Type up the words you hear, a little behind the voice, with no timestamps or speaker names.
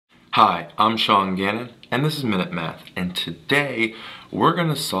Hi, I'm Sean Gannon, and this is Minute Math, and today we're going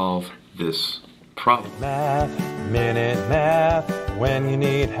to solve this problem. Minute Math, when you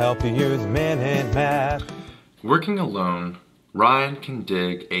need help you use Minute Math. Working alone, Ryan can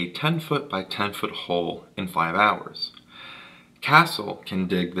dig a 10-foot by 10-foot hole in 5 hours. Castle can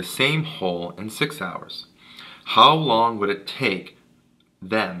dig the same hole in 6 hours. How long would it take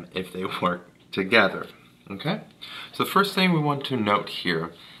them if they work together? Okay, so the first thing we want to note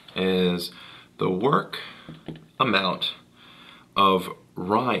here is the work amount of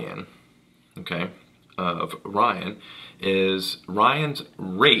Ryan, is Ryan's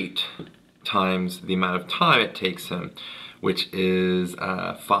rate times the amount of time it takes him, which is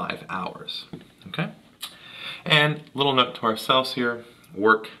 5 hours, okay? And little note to ourselves here,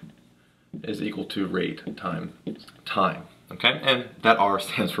 work is equal to rate times time, okay? And that R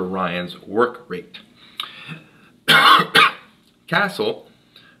stands for Ryan's work rate. Castle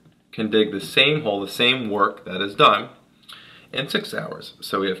can dig the same hole, the same work that is done in 6 hours.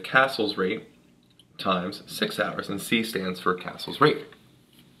 So we have Castle's rate times 6 hours, and C stands for Castle's rate.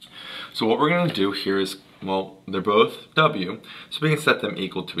 So what we're going to do here is, well, they're both W, so we can set them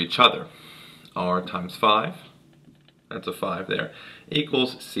equal to each other. R times 5, that's a 5 there,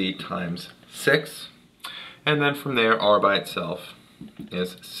 equals C times 6. And then from there, R by itself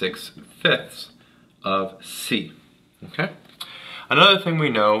is 6/5 of C, okay? Another thing we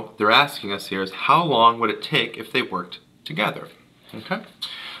know they're asking us here is how long would it take if they worked together, okay?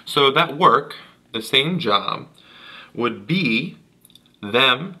 So that work, the same job, would be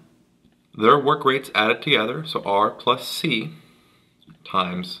their work rates added together, so R plus C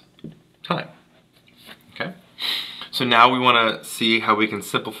times time, okay? So now we want to see how we can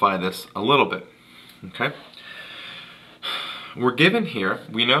simplify this a little bit, okay? We're given here,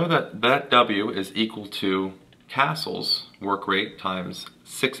 we know that W is equal to Castle's work rate times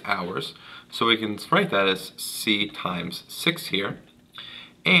 6 hours, so we can write that as C times 6 here.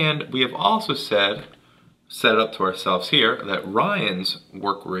 And we have also set up to ourselves here that Ryan's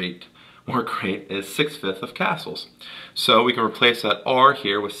work rate is 6/5 of Castle's. So we can replace that R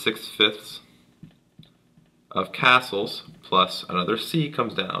here with 6/5 of Castle's plus another C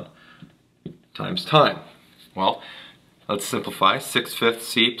comes down times time. Well, let's simplify. 6/5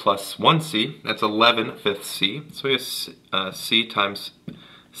 C plus 1C, that's 11/5 C. So we have C times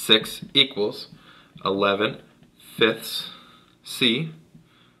 6 equals 11/5 C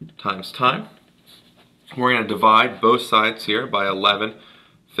times time. We're going to divide both sides here by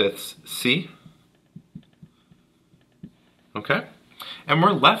 11/5 C. Okay? And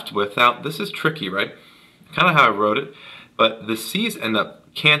we're left with, now this is tricky, right? Kind of how I wrote it, but the C's end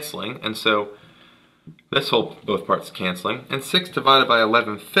up canceling, and so this whole, both parts canceling, and 6 divided by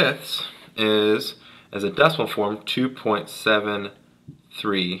 11/5 is, as a decimal form,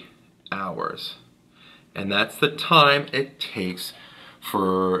 2.73 hours. And that's the time it takes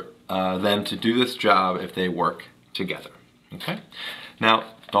for them to do this job if they work together. Okay? Now,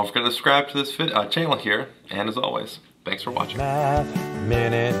 don't forget to subscribe to this channel here, and as always, thanks for watching.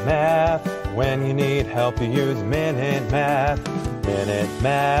 Minute Math, when you need help you use Minute Math. Minute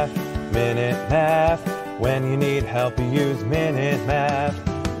Math, Minute Math, when you need help you use Minute Math.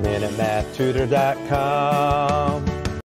 MinuteMathTutor.com